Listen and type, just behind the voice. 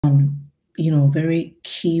very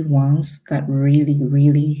key ones that really,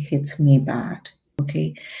 really hit me bad.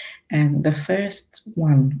 Okay. And the first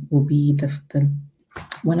one will be the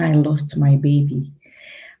when I lost my baby.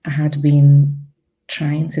 I had been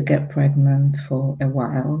trying to get pregnant for a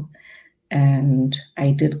while, and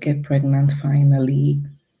I did get pregnant finally.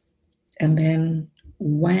 And then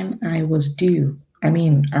when I was due, I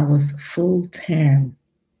was full term,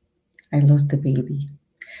 I lost the baby.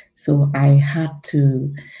 So I had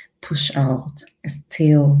to push out a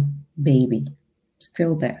still baby,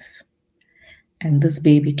 stillbirth. And this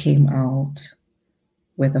baby came out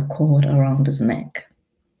with a cord around his neck.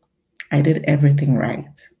 I did everything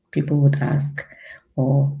right. People would ask,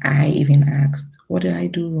 or I even asked, what did I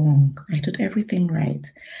do wrong? I did everything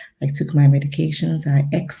right. I took my medications, I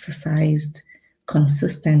exercised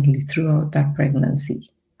consistently throughout that pregnancy.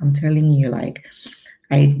 I'm telling you, like,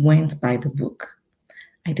 I went by the book.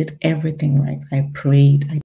 I did everything right. I prayed. I